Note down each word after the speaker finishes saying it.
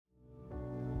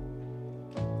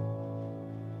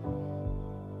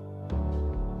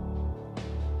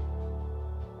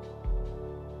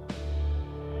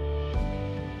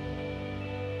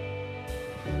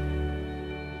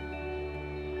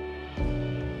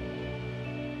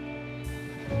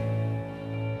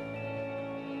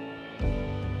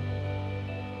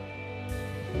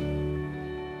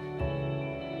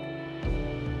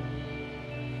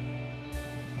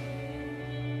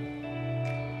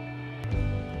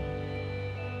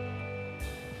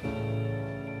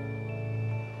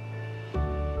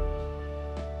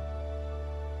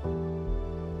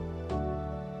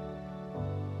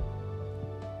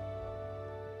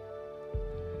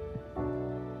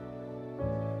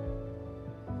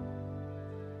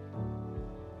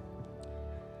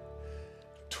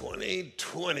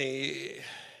2020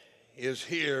 is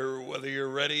here, whether you're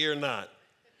ready or not.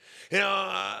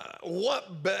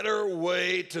 What better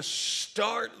way to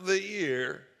start the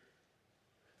year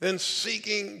than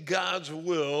seeking God's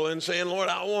will and saying, Lord,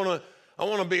 I want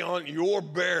to be on your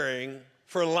bearing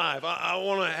for life. I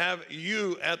want to have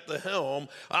you at the helm.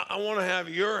 I want to have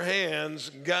your hands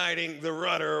guiding the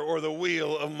rudder or the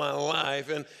wheel of my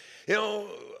life. And,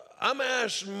 I'm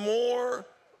asked more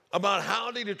about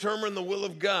how to determine the will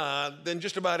of God than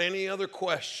just about any other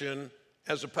question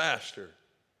as a pastor.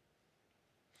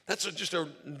 That's just a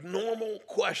normal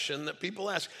question that people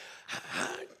ask.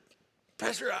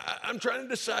 Pastor, I'm trying to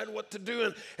decide what to do,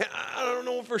 and I don't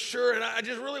know for sure, and I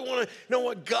just really want to know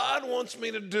what God wants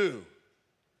me to do.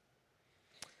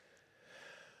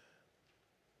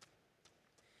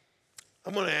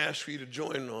 I'm going to ask you to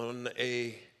join on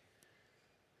an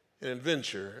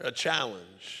adventure, a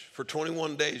challenge for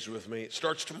 21 days with me. It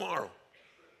starts tomorrow.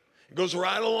 It goes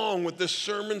right along with this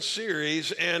sermon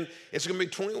series, and it's going to be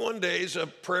 21 days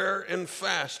of prayer and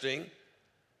fasting,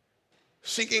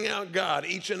 seeking out God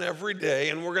each and every day,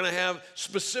 and we're going to have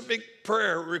specific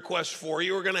prayer requests for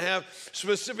you. We're going to have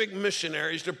specific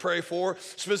missionaries to pray for,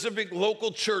 specific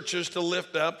local churches to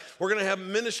lift up. We're going to have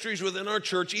ministries within our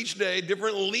church each day,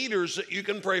 different leaders that you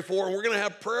can pray for, and we're going to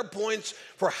have prayer points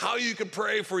for how you can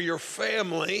pray for your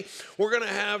family. We're going to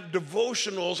have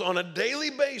devotionals on a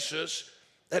daily basis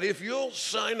that if you'll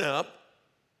sign up,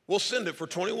 we'll send it for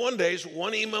 21 days,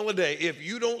 one email a day. If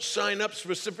you don't sign up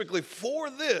specifically for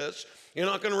this, you're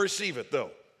not going to receive it,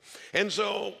 though. And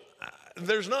so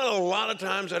there's not a lot of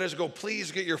times I just go,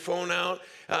 please get your phone out.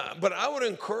 But I would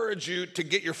encourage you to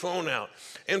get your phone out.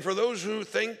 And for those who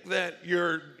think that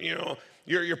you're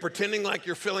pretending like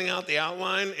you're filling out the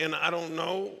outline, and I don't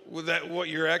know that what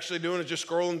you're actually doing is just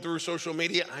scrolling through social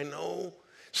media. I know.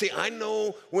 See, I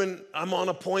know when I'm on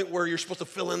a point where you're supposed to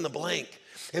fill in the blank.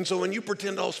 And so when you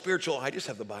pretend all spiritual, I just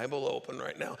have the Bible open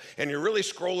right now, and you're really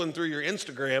scrolling through your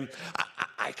Instagram,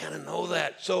 I kind of know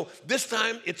that. So this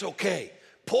time, it's okay.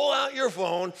 Pull out your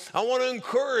phone. I want to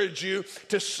encourage you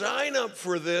to sign up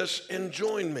for this and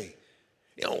join me.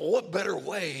 What better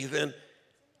way than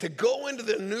to go into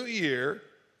the new year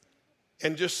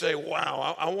and just say,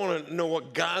 wow, I want to know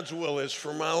what God's will is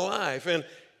for my life. And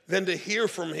then to hear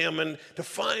from him and to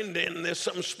find in this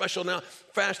something special. Now,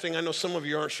 fasting, I know some of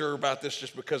you aren't sure about this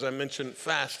just because I mentioned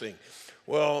fasting.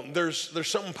 Well, there's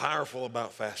something powerful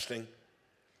about fasting.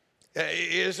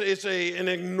 It's an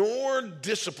ignored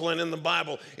discipline in the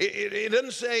Bible. It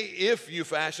doesn't say if you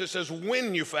fast, it says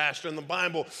when you fast in the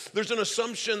Bible. There's an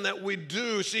assumption that we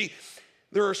do. See,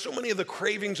 there are so many of the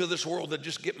cravings of this world that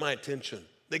just get my attention.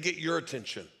 They get your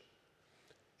attention.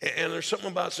 And there's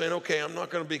something about saying, okay, I'm not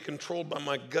going to be controlled by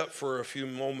my gut for a few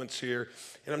moments here,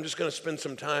 and I'm just going to spend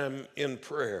some time in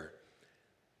prayer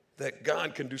that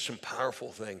God can do some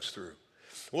powerful things through.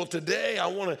 Well, today I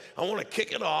want to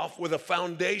kick it off with a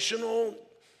foundational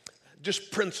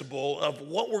just principle of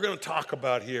what we're going to talk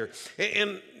about here.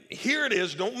 And here it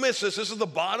is. Don't miss this. This is the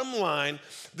bottom line.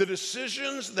 The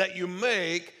decisions that you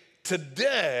make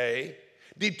today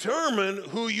determine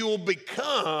who you will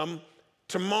become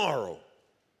tomorrow.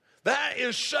 That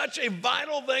is such a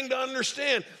vital thing to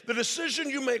understand. The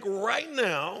decision you make right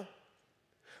now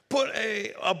put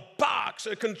a box,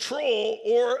 a control,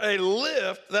 or a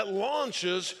lift that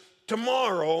launches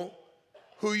tomorrow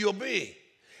who you'll be.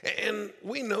 And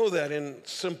we know that in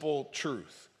simple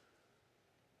truth.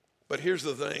 But here's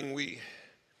the thing, we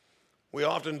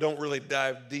often don't really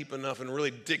dive deep enough and really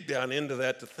dig down into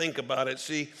that to think about it.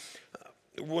 See,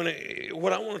 what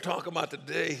I want to talk about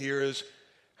today here is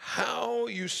how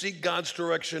you seek God's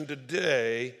direction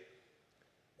today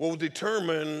will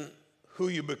determine who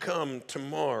you become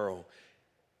tomorrow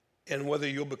and whether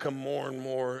you'll become more and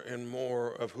more and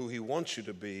more of who he wants you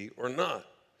to be or not.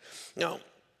 Now,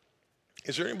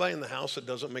 is there anybody in the house that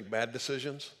doesn't make bad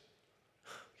decisions?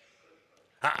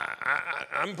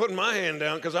 I'm putting my hand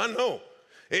down because I know.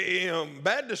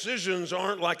 Bad decisions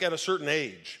aren't like at a certain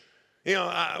age.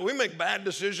 We make bad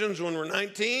decisions when we're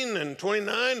 19 and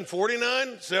 29 and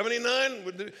 49,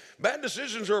 79. Bad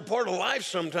decisions are a part of life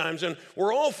sometimes, and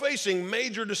we're all facing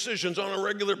major decisions on a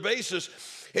regular basis.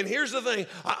 And here's the thing,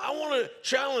 I want to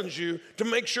challenge you to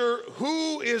make sure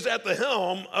who is at the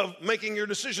helm of making your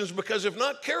decisions, because if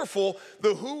not careful,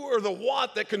 the who or the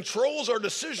what that controls our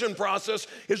decision process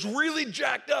is really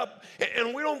jacked up,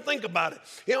 and we don't think about it.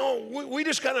 We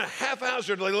just kind of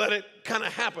haphazardly let it kind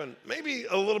of happen, maybe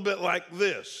a little bit like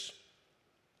this.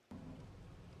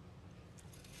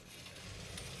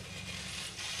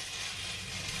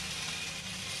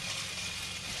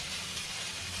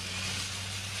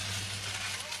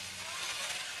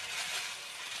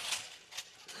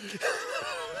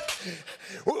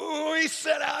 We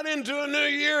set out into a new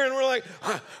year and we're like,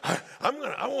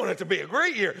 I want it to be a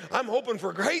great year. I'm hoping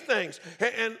for great things.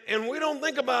 And we don't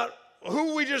think about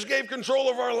who we just gave control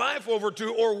of our life over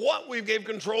to or what we gave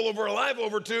control of our life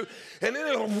over to. And then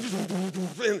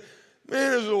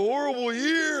man, it's a horrible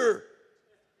year.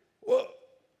 Well,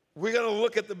 we got to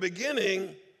look at the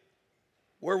beginning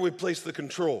where we place the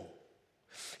control.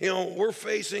 You know, we're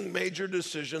facing major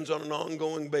decisions on an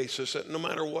ongoing basis, no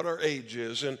matter what our age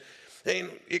is. And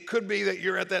it could be that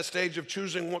you're at that stage of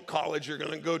choosing what college you're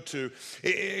going to go to.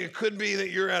 It could be that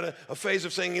you're at a phase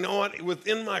of saying, you know what,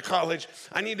 within my college,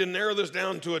 I need to narrow this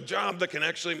down to a job that can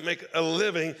actually make a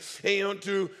living,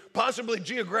 to possibly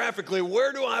geographically,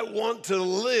 where do I want to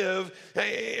live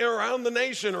around the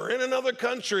nation or in another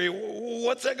country?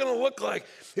 What's that going to look like?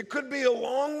 It could be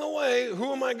along the way,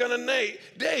 who am I going to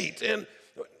date? And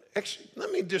actually,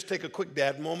 let me just take a quick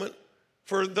dad moment.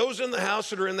 For those in the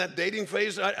house that are in that dating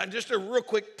phase, I just a real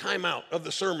quick timeout of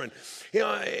the sermon.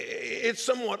 It's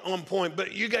somewhat on point,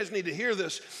 but you guys need to hear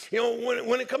this.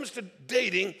 When it comes to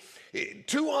dating,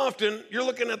 too often you're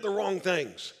looking at the wrong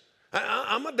things.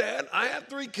 I'm a dad. I have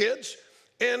 3 kids.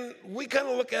 And we kind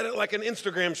of look at it like an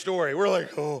Instagram story. We're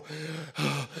like, oh,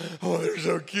 they're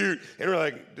so cute. And we're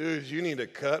like, dude, you need to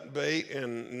cut bait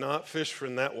and not fish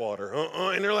from that water.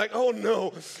 And they're like, oh, no.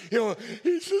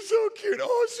 He's just so cute.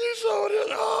 Oh, she's so,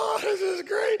 this is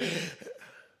great.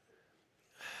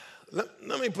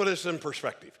 Let me put this in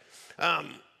perspective.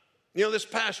 This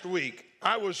past week,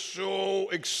 I was so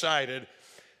excited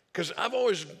because I've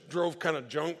always drove kind of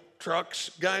junk trucks.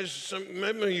 Guys,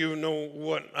 maybe you know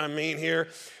what I mean here.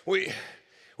 We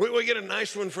get a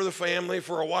nice one for the family,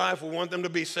 for a wife. We want them to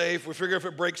be safe. We figure if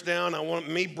it breaks down, I want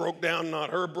me broke down, not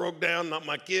her broke down, not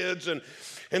my kids. And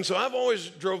so I've always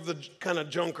drove the kind of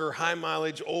junker, high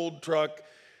mileage, old truck.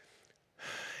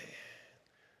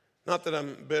 Not that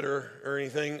I'm bitter or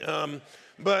anything,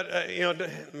 but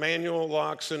manual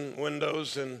locks and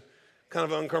windows and kind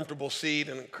of uncomfortable seat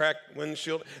and cracked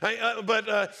windshield.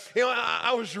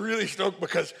 I was really stoked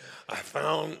because I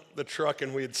found the truck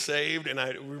and we had saved and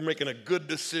we were making a good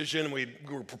decision. We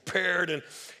were prepared, and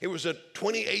it was a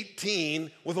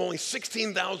 2018 with only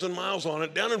 16,000 miles on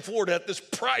it down in Florida at this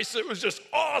price. It was just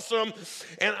awesome.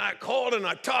 And I called and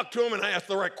I talked to him and I asked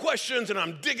the right questions and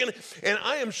I'm digging and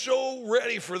I am so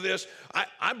ready for this.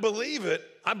 I believe it.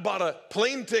 I bought a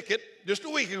plane ticket. Just a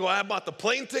week ago, I bought the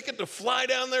plane ticket to fly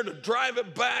down there to drive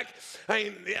it back.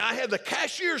 I had the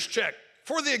cashier's check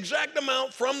for the exact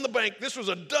amount from the bank. This was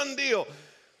a done deal.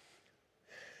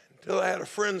 Until I had a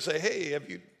friend say, hey, have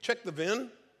you checked the VIN?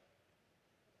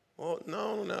 Well,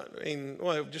 no, not.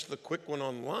 Just the quick one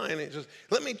online. He says,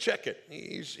 let me check it.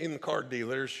 He's in the car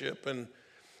dealership. And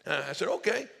I said,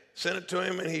 okay. Sent it to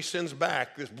him, and he sends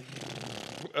back this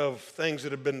of things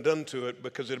that have been done to it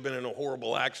because it had been in a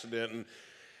horrible accident.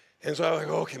 And so I was like,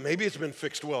 okay, maybe it's been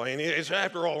fixed well. And it's,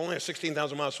 after all, only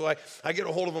 16,000 miles. So I get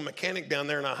a hold of a mechanic down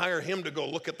there, and I hire him to go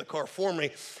look at the car for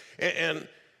me. And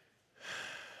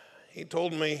he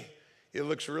told me it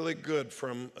looks really good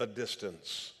from a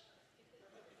distance.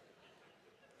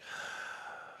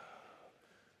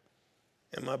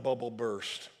 And my bubble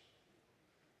burst.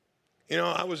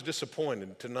 I was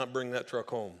disappointed to not bring that truck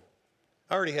home.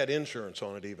 I already had insurance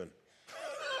on it even.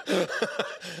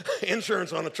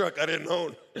 Insurance on a truck I didn't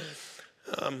own.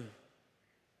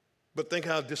 But think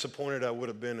how disappointed I would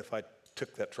have been if I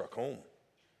took that truck home.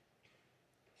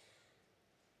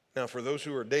 Now, for those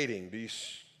who are dating,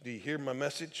 do you hear my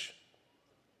message?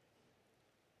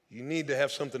 You need to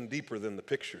have something deeper than the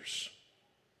pictures.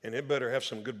 And it better have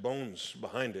some good bones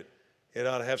behind it. It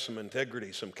ought to have some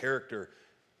integrity, some character.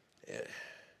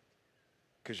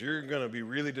 Because you're going to be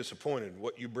really disappointed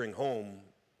what you bring home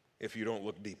if you don't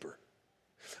look deeper.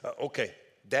 Okay,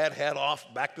 dad hat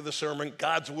off, back to the sermon,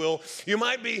 God's will. You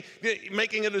might be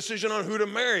making a decision on who to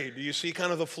marry. Do you see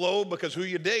kind of the flow? Because who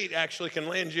you date actually can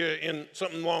land you in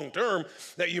something long term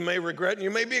that you may regret and you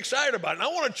may be excited about. And I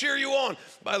want to cheer you on.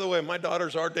 By the way, my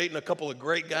daughters are dating a couple of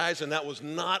great guys, and that was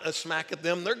not a smack at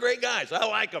them. They're great guys. I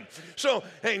like them. So,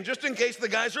 hey, just in case the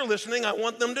guys are listening, I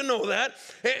want them to know that.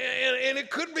 And it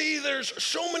could be there's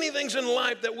so many things in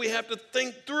life that we have to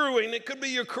think through. And it could be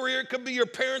your career. It could be your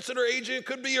parents that are aging. It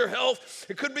could be your health.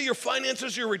 It could be your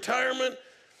finances, your retirement.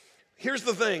 Here's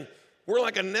the thing. We're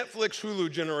like a Netflix, Hulu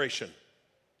generation.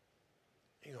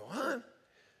 You go, what?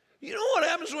 You know what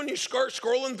happens when you start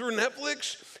scrolling through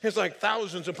Netflix? It's like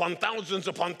thousands upon thousands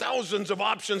upon thousands of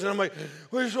options. And I'm like,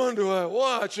 which one do I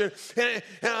watch? And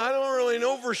I don't really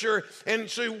know for sure. And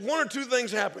so one or two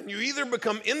things happen. You either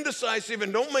become indecisive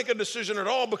and don't make a decision at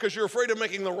all because you're afraid of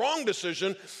making the wrong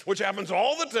decision, which happens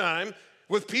all the time.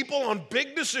 with people on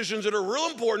big decisions that are real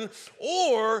important,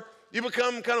 or you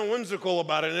become kind of whimsical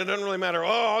about it and it doesn't really matter.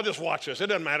 Oh, I'll just watch this. It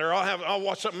doesn't matter. I'll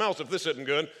watch something else if this isn't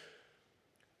good.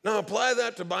 Now apply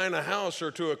that to buying a house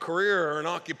or to a career or an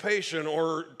occupation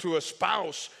or to a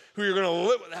spouse who you're going to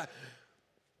live with.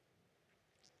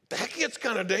 That gets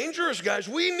kind of dangerous, guys.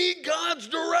 We need God's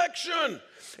direction.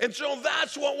 And so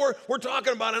that's what we're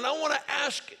talking about. And I want to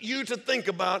ask you to think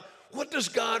about, what does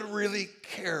God really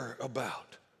care about?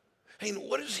 I mean,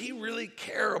 what does he really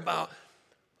care about?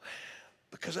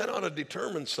 Because that ought to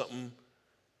determine something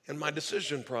in my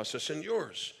decision process and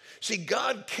yours. See,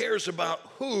 God cares about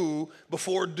who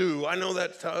before do. I know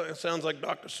that sounds like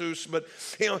Dr. Seuss, but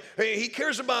he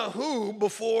cares about who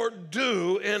before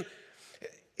do. And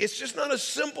it's just not as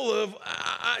simple of,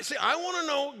 I want to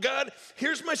know, God,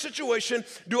 here's my situation.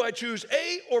 Do I choose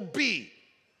A or B?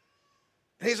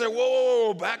 And he's like,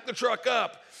 whoa, back the truck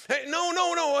up. Hey, no,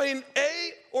 I mean A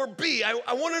or B.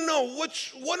 I want to know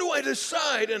what do I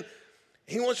decide? And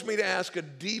he wants me to ask a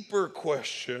deeper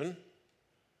question.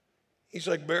 He's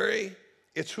like, Barry,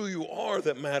 it's who you are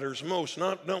that matters most,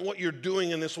 not what you're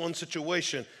doing in this one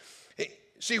situation. Hey,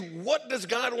 see, what does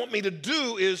God want me to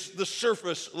do is the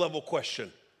surface level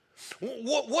question.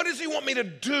 What does he want me to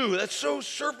do? That's so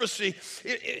surfacey.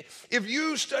 If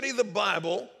you study the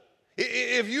Bible,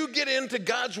 if you get into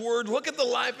God's word, look at the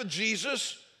life of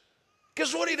Jesus,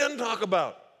 guess what he doesn't talk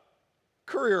about?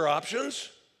 Career options.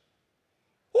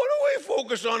 What do we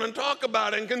focus on and talk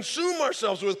about and consume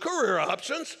ourselves with? Career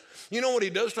options. You know what he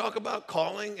does talk about?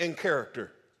 Calling and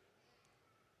character.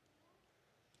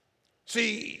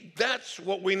 See, that's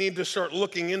what we need to start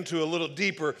looking into a little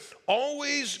deeper.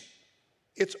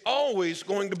 It's always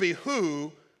going to be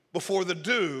who before the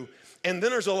do, and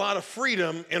then there's a lot of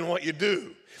freedom in what you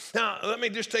do. Now, let me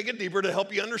just take it deeper to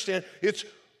help you understand. It's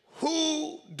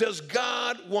who does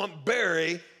God want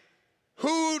Barry?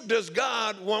 Who does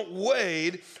God want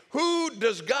Wade? Who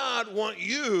does God want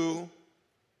you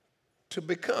to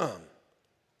become?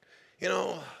 You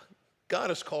know, God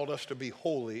has called us to be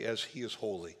holy as he is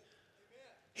holy.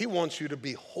 He wants you to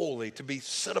be holy, to be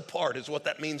set apart is what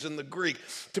that means in the Greek,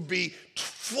 to be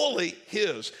fully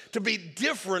his, to be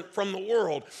different from the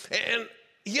world. And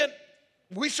yet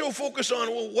we so focus on,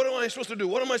 well, what am I supposed to do?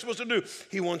 What am I supposed to do?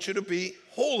 He wants you to be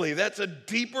holy. That's a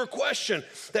deeper question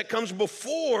that comes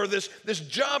before this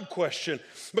job question,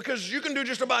 because you can do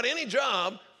just about any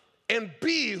job and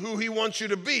be who he wants you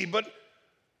to be. But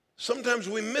sometimes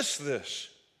we miss this.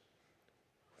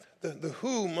 The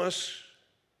who must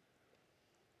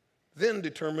then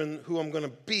determine who I'm going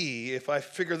to be if I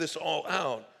figure this all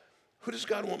out. Who does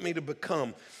God want me to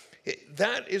become?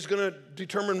 That is going to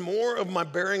determine more of my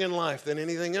bearing in life than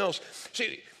anything else.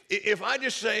 See, if I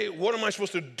just say, what am I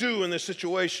supposed to do in this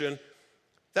situation?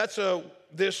 That's a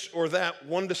this or that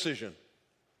one decision.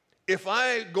 If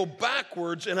I go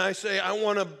backwards and I say,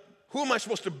 who am I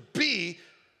supposed to be?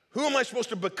 Who am I supposed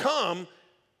to become?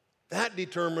 That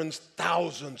determines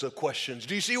thousands of questions.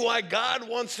 Do you see why God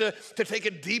wants to take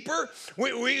it deeper?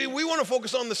 We want to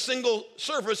focus on the single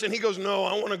surface, and he goes, no,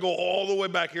 I want to go all the way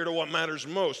back here to what matters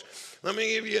most. Let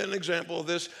me give you an example of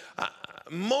this.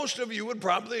 Most of you would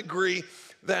probably agree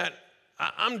that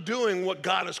I'm doing what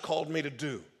God has called me to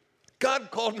do. God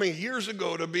called me years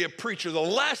ago to be a preacher, the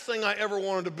last thing I ever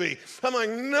wanted to be. I'm like,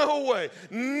 no way,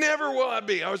 never will I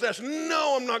be. I was asked,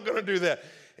 no, I'm not going to do that.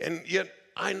 And yet,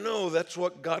 I know that's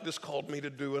what God has called me to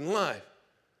do in life.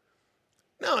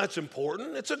 Now, that's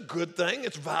important. It's a good thing.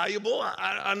 It's valuable.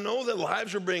 I know that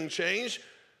lives are being changed.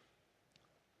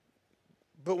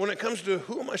 But when it comes to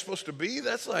who am I supposed to be,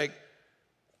 that's like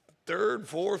third,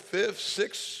 fourth, fifth,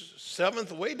 sixth,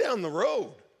 seventh, way down the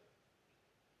road.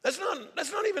 That's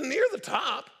not even near the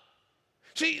top.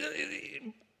 See,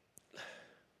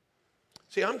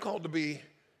 I'm called to be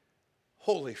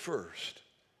holy first.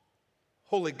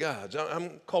 Holy gods.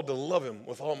 I'm called to love him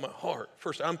with all my heart.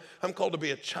 First, I'm called to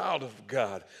be a child of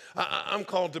God. I'm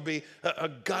called to be a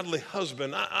godly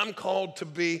husband. I'm called to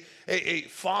be a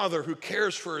father who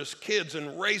cares for his kids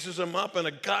and raises them up in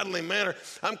a godly manner.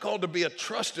 I'm called to be a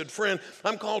trusted friend.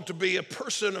 I'm called to be a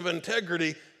person of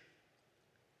integrity.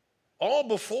 All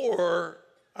before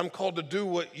I'm called to do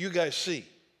what you guys see.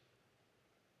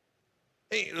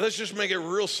 Hey, let's just make it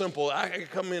real simple. I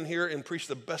could come in here and preach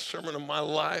the best sermon of my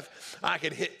life. I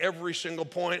could hit every single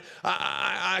point.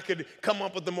 I could come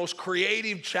up with the most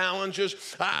creative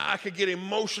challenges. I could get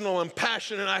emotional and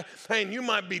passionate. And you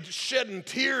might be shedding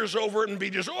tears over it and be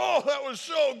just, oh, that was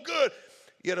so good.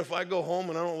 Yet if I go home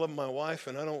and I don't love my wife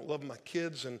and I don't love my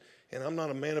kids and I'm not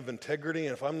a man of integrity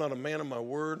and if I'm not a man of my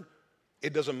word,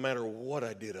 it doesn't matter what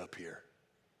I did up here.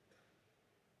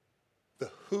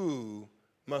 The who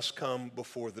must come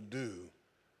before the do.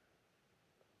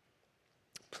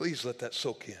 Please let that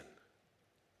soak in.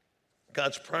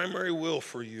 God's primary will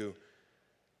for you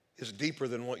is deeper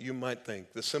than what you might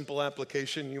think. The simple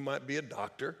application, you might be a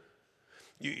doctor,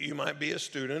 you might be a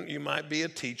student, you might be a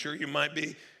teacher, you might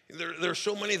be, there's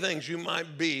so many things you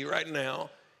might be right now.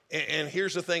 And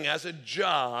here's the thing, as a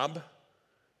job,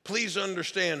 please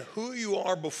understand who you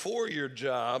are before your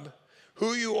job,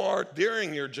 who you are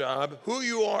during your job, who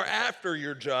you are after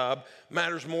your job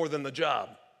matters more than the job.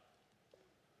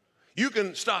 You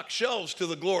can stock shelves to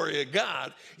the glory of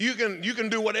God. You can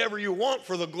do whatever you want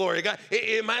for the glory of God.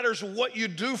 It matters what you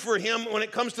do for him when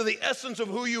it comes to the essence of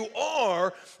who you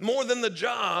are more than the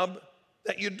job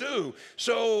that you do.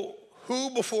 So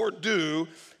who before do.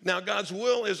 Now God's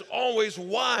will is always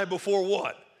why before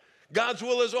what. God's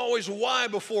will is always why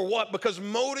before what, because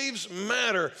motives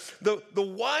matter. The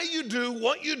why you do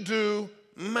what you do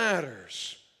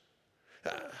matters.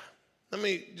 Let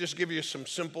me just give you some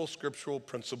simple scriptural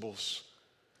principles.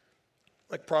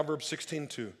 Like Proverbs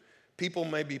 16:2. People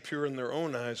may be pure in their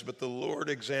own eyes, but the Lord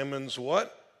examines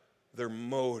what? Their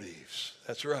motives.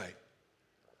 That's right.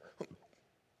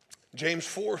 James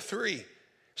 4:3.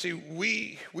 See,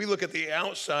 we look at the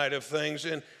outside of things,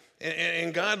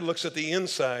 and God looks at the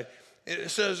inside. It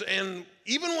says, and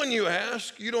even when you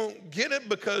ask, you don't get it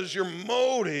because your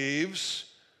motives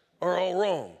are all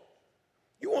wrong.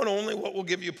 You want only what will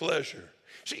give you pleasure.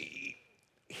 See,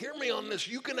 hear me on this.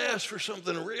 You can ask for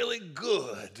something really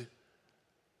good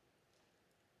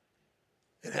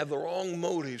and have the wrong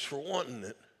motives for wanting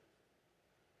it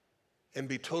and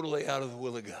be totally out of the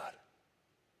will of God.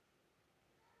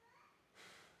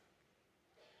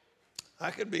 I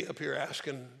could be up here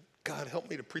asking, God, help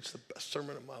me to preach the best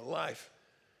sermon of my life,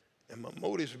 and my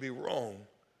motives would be wrong,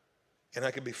 and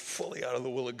I could be fully out of the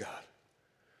will of God.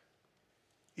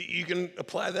 You can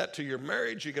apply that to your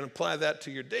marriage. You can apply that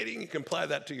to your dating. You can apply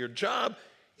that to your job.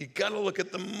 You got to look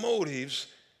at the motives,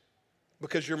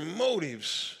 because your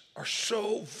motives are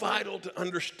so vital to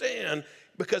understand,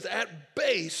 because at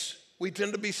base, we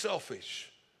tend to be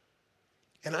selfish.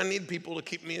 And I need people to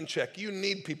keep me in check. You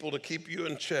need people to keep you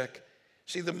in check.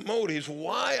 See, the motives,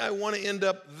 why I want to end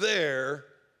up there,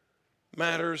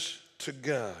 matters to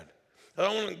God. I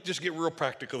don't want to just get real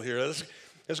practical here.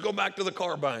 Let's go back to the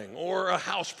car buying or a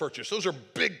house purchase. Those are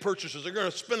big purchases. They're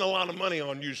going to spend a lot of money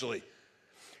on usually.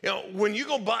 You know, when you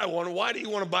go buy one, why do you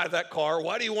want to buy that car?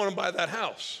 Why do you want to buy that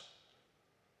house?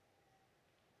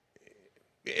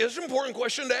 It's an important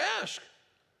question to ask,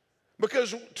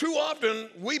 because too often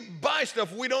we buy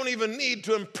stuff we don't even need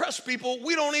to impress people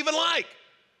we don't even like.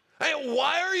 Hey,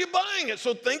 why are you buying it?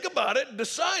 So think about it,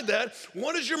 decide that.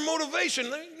 What is your motivation?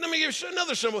 Let me give you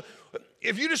another symbol.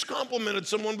 If you just complimented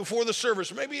someone before the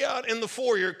service, maybe out in the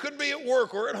foyer, it could be at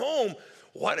work or at home,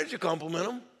 why did you compliment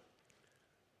them?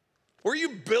 Were you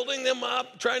building them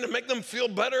up, trying to make them feel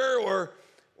better, or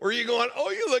were you going, oh,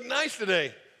 you look nice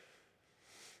today?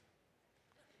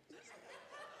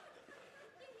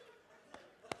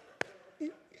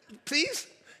 Please?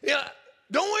 Yeah,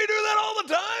 don't we do that all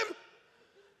the time?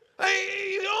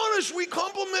 Hey, be honest, we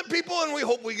compliment people and we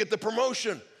hope we get the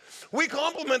promotion. We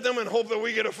compliment them and hope that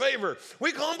we get a favor.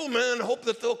 We compliment and hope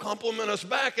that they'll compliment us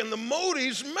back, and the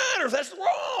motives matter. That's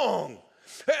wrong.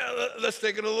 Hey, let's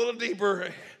take it a little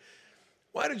deeper.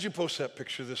 Why did you post that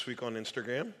picture this week on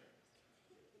Instagram?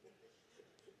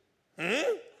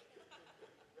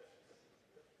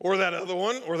 Or that other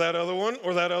one, or that other one,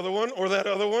 or that other one, or that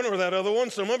other one, or that other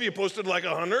one. Some of you posted like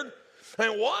 100.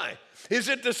 And why? Is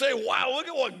it to say, wow, look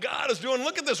at what God is doing.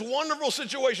 Look at this wonderful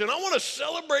situation. I want to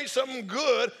celebrate something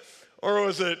good. Or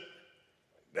was it,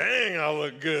 dang, I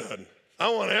look good. I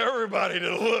want everybody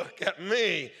to look at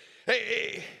me.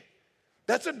 Hey,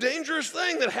 that's a dangerous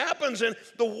thing that happens, and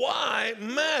the why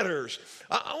matters.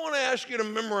 I want to ask you to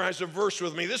memorize a verse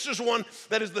with me. This is one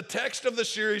that is the text of the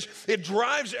series. It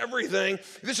drives everything.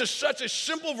 This is such a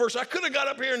simple verse. I could have got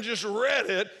up here and just read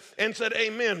it and said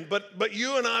amen, but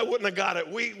you and I wouldn't have got it.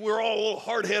 We're all a little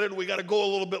hard-headed. We got to go a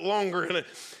little bit longer in it.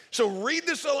 So read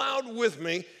this aloud with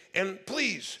me, and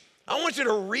please, I want you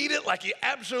to read it like you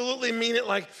absolutely mean it,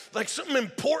 like something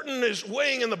important is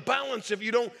weighing in the balance if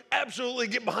you don't absolutely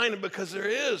get behind it, because there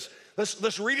is.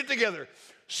 Let's read it together.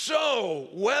 So,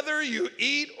 whether you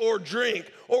eat or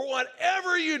drink or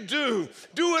whatever you do,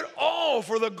 do it all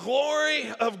for the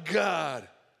glory of God.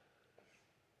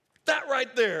 That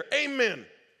right there, amen.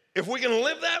 If we can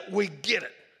live that, we get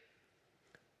it.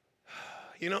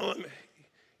 You know,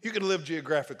 you can live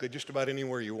geographically just about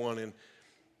anywhere you want in.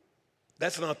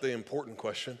 That's not the important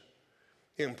question.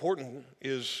 The important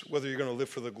is whether you're going to live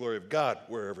for the glory of God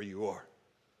wherever you are.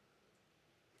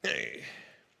 Hey,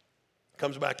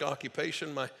 Comes back to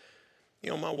occupation. My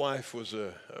wife was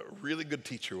a really good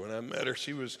teacher. When I met her,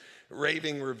 she was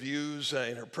raving reviews,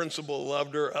 and her principal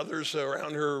loved her. Others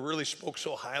around her really spoke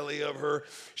so highly of her.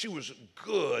 She was a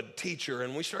good teacher,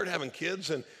 and we started having kids,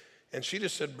 and she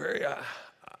just said, Barry,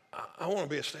 I want to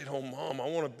be a stay-at-home mom. I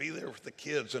want to be there with the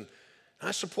kids, and I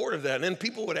supported that. And then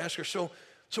people would ask her, so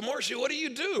Marcy, what do you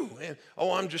do? And,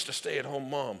 I'm just a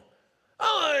stay-at-home mom.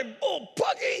 Oh,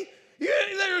 Puggy,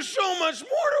 there's so much more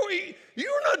to it.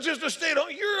 You're not just a stay-at-home.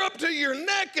 You're up to your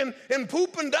neck and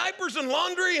pooping diapers and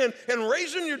laundry and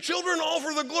raising your children all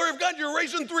for the glory of God. You're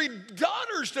raising 3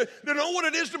 daughters to know what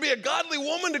it is to be a godly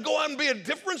woman, to go out and be a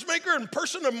difference maker and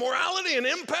person of morality and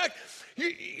impact.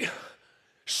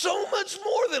 So much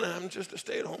more than I'm just a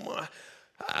stay-at-home mom.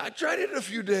 I tried it a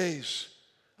few days.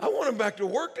 I wanted back to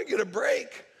work to get a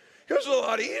break. It was a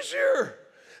lot easier.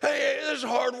 Hey, there's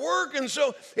hard work, and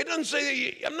so it doesn't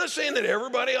say, I'm not saying that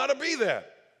everybody ought to be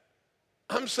that.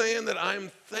 I'm saying that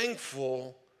I'm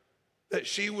thankful that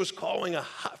she was following a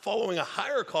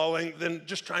higher calling than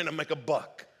just trying to make a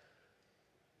buck.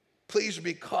 Please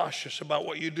be cautious about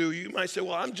what you do. You might say,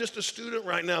 well, I'm just a student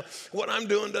right now. What I'm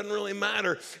doing doesn't really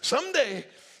matter. Someday,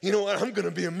 you know what, I'm going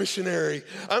to be a missionary.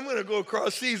 I'm going to go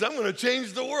across seas. I'm going to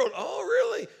change the world. Oh,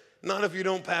 really? Not if you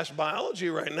don't pass biology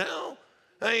right now.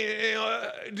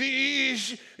 If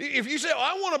you say,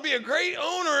 I want to be a great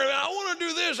owner, I want to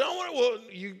do this,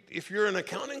 if you're in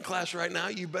accounting class right now,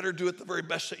 you better do it the very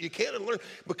best that you can and learn,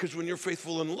 because when you're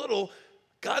faithful in little,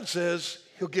 God says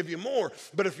he'll give you more.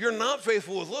 But if you're not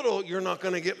faithful with little, you're not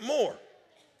going to get more.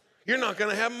 You're not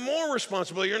going to have more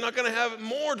responsibility. You're not going to have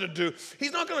more to do.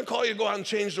 He's not going to call you to go out and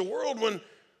change the world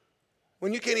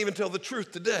when you can't even tell the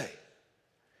truth today.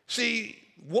 See,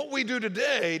 what we do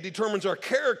today determines our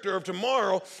character of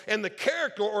tomorrow, and the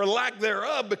character or lack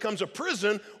thereof becomes a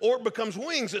prison, or it becomes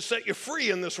wings that set you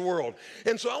free in this world.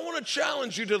 And so I want to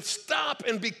challenge you to stop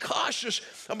and be cautious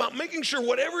about making sure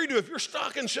whatever you do, if you're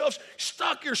stocking shelves,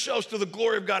 stock your shelves to the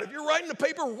glory of God. If you're writing a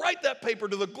paper, write that paper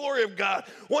to the glory of God.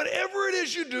 Whatever it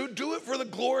is you do, do it for the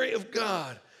glory of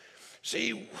God.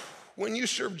 See, when you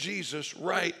serve Jesus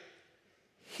right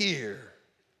here,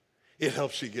 it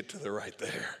helps you get to the right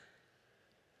there.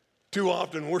 Too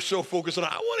often we're so focused on,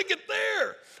 I want to get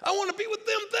there. I want to be with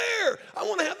them there. I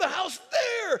want to have the house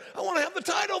there. I want to have the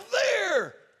title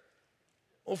there.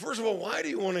 Well, first of all, why do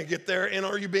you want to get there? And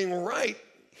are you being right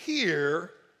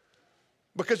here?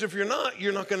 Because if you're not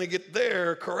going to get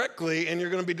there correctly, and you're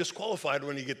going to be disqualified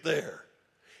when you get there.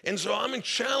 And so I'm going to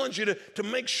challenge you to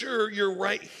make sure you're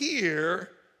right here,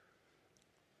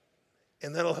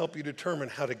 and that'll help you determine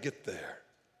how to get there.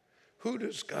 Who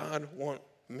does God want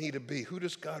me to be? Who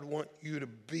does God want you to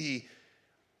be?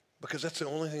 Because that's the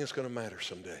only thing that's going to matter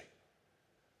someday.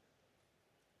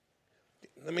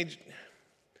 Let me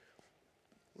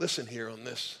listen here on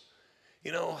this.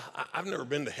 You know, I've never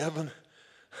been to heaven.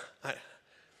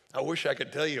 I wish I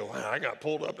could tell you, wow, I got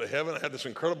pulled up to heaven. I had this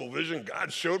incredible vision.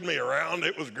 God showed me around.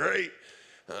 It was great.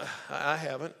 I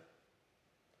haven't.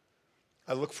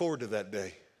 I look forward to that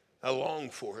day. I long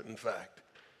for it, in fact,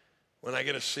 when I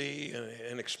get to see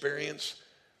and experience.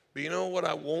 But you know what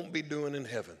I won't be doing in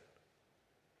heaven?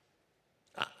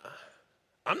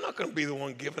 I'm not going to be the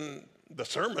one giving the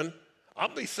sermon.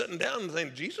 I'll be sitting down and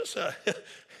saying, Jesus, I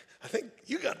think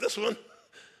you got this one.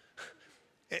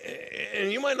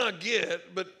 And you might not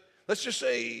get, but let's just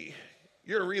say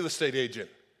you're a real estate agent.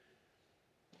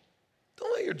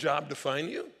 Don't let your job define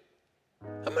you.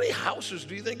 How many houses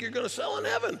do you think you're going to sell in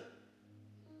heaven?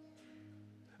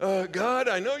 God,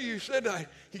 I know you said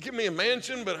you give me a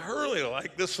mansion, but I really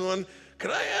like this one.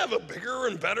 Could I have a bigger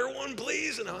and better one,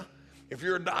 please? And if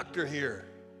you're a doctor here,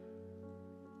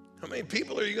 how many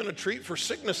people are you going to treat for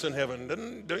sickness in heaven?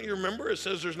 Don't you remember? It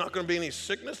says there's not going to be any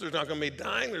sickness. There's not going to be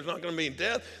dying. There's not going to be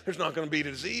death. There's not going to be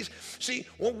disease. See,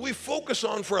 what we focus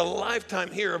on for a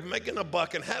lifetime here of making a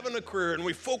buck and having a career, and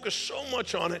we focus so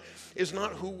much on it, is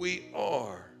not who we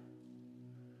are.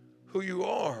 Who you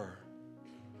are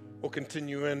will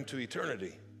continue into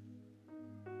eternity.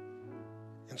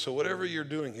 And so whatever you're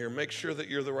doing here, make sure that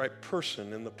you're the right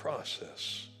person in the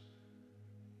process.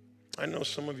 I know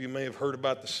some of you may have heard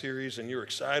about the series and you're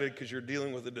excited because you're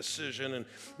dealing with a decision and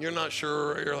you're not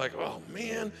sure. You're like, oh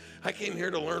man, I came here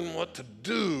to learn what to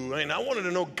do. I mean, I wanted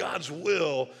to know God's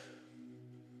will.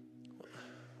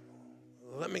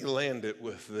 Let me land it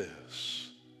with this.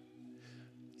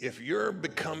 If you're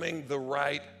becoming the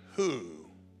right who,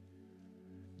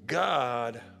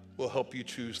 God will help you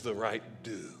choose the right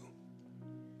do.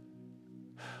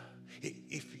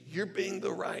 If you're being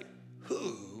the right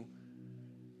who,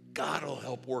 God will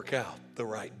help work out the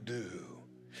right do.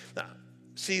 Now,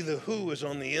 See, the who is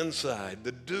on the inside.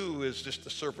 The do is just the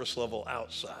surface level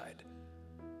outside.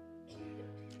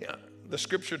 Yeah, the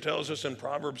scripture tells us in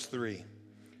Proverbs 3,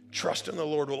 trust in the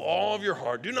Lord with all of your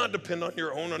heart. Do not depend on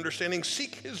your own understanding.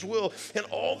 Seek his will in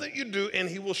all that you do, and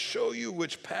he will show you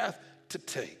which path to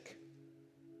take.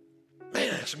 Man,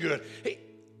 that's good. Hey,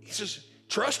 he says,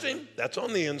 trust him. That's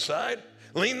on the inside.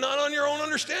 Lean not on your own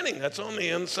understanding. That's on the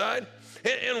inside.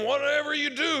 And whatever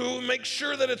you do, make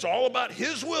sure that it's all about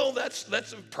his will.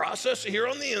 That's a process here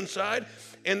on the inside.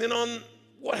 And then on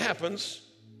what happens,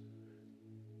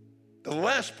 the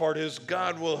last part is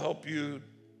God will help you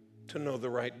to know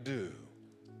the right do.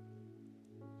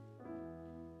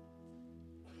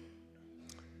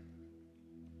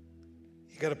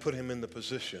 You got to put him in the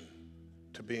position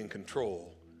to be in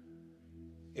control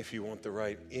if you want the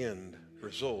right end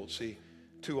result. See,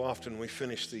 too often we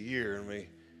finish the year and we're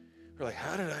like,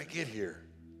 how did I get here?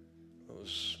 It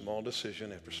was small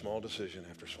decision after small decision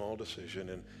after small decision,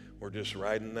 and we're just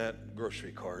riding that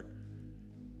grocery cart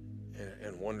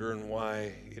and wondering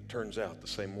why it turns out the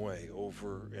same way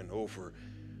over and over.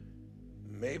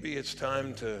 Maybe it's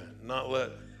time to not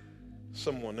let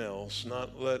someone else,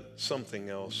 not let something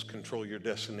else control your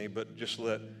destiny, but just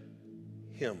let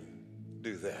him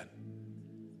do that.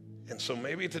 And so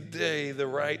maybe today the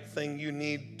right thing you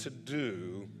need to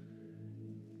do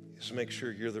is make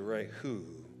sure you're the right who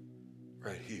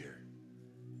right here.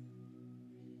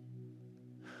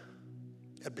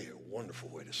 That'd be a wonderful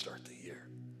way to start the year.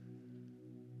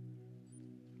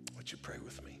 Would you pray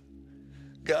with me?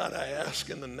 God, I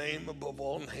ask in the name above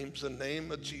all names, the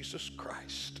name of Jesus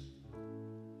Christ,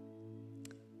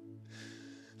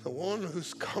 the one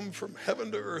who's come from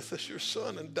heaven to earth as your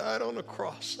son and died on a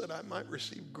cross that I might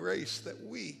receive grace, that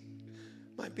we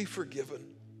might be forgiven.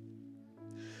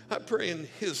 I pray in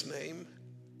his name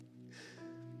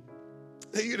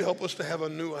that you'd help us to have a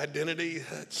new identity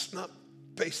that's not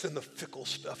based in the fickle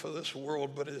stuff of this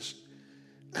world, but is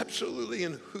absolutely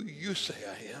in who you say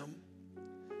I am,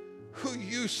 who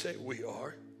you say we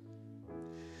are.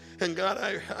 And God,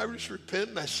 I just repent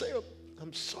and I say,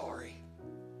 I'm sorry,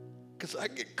 because I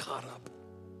get caught up.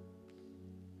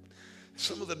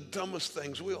 Some of the dumbest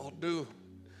things we all do.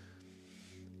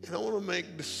 And I want to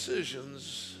make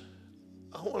decisions.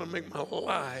 I want to make my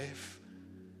life,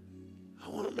 I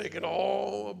want to make it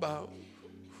all about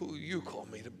who you call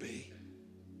me to be.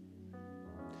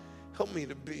 Help me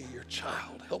to be your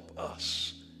child. Help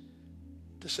us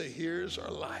to say, here's our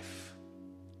life.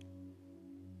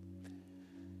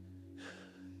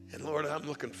 And Lord, I'm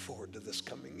looking forward to this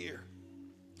coming year,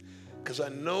 because I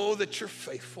know that you're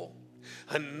faithful.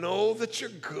 I know that you're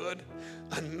good.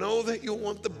 I know that you'll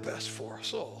want the best for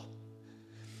us all.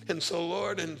 And so,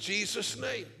 Lord, in Jesus'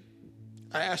 name,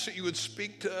 I ask that you would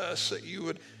speak to us, that you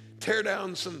would tear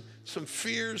down some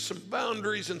fears, some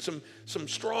boundaries, and some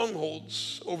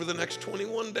strongholds over the next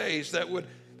 21 days that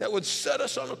would set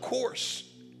us on a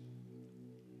course,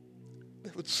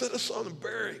 that would set us on a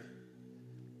bearing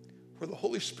where the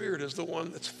Holy Spirit is the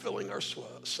one that's filling our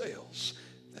sails,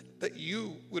 that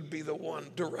you would be the one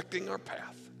directing our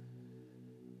path,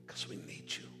 because we need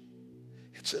you.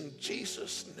 It's in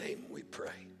Jesus' name we pray.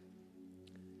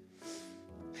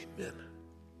 Amen.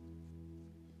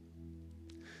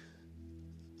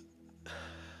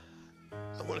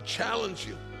 I want to challenge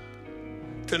you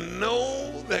to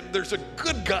know that there's a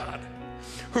good God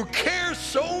who cares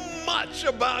so much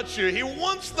about you. He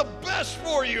wants the best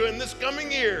for you in this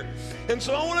coming year. And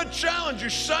so I want to challenge you,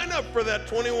 sign up for that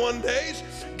 21 days,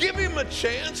 give him a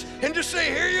chance, and just say,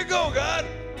 here you go, God.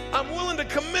 I'm willing to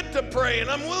commit to praying.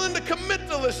 I'm willing to commit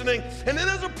to listening. And then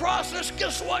as a process,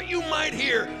 guess what you might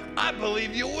hear? I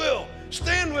believe you will.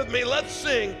 Stand with me. Let's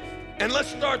sing. And let's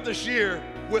start this year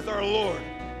with our Lord.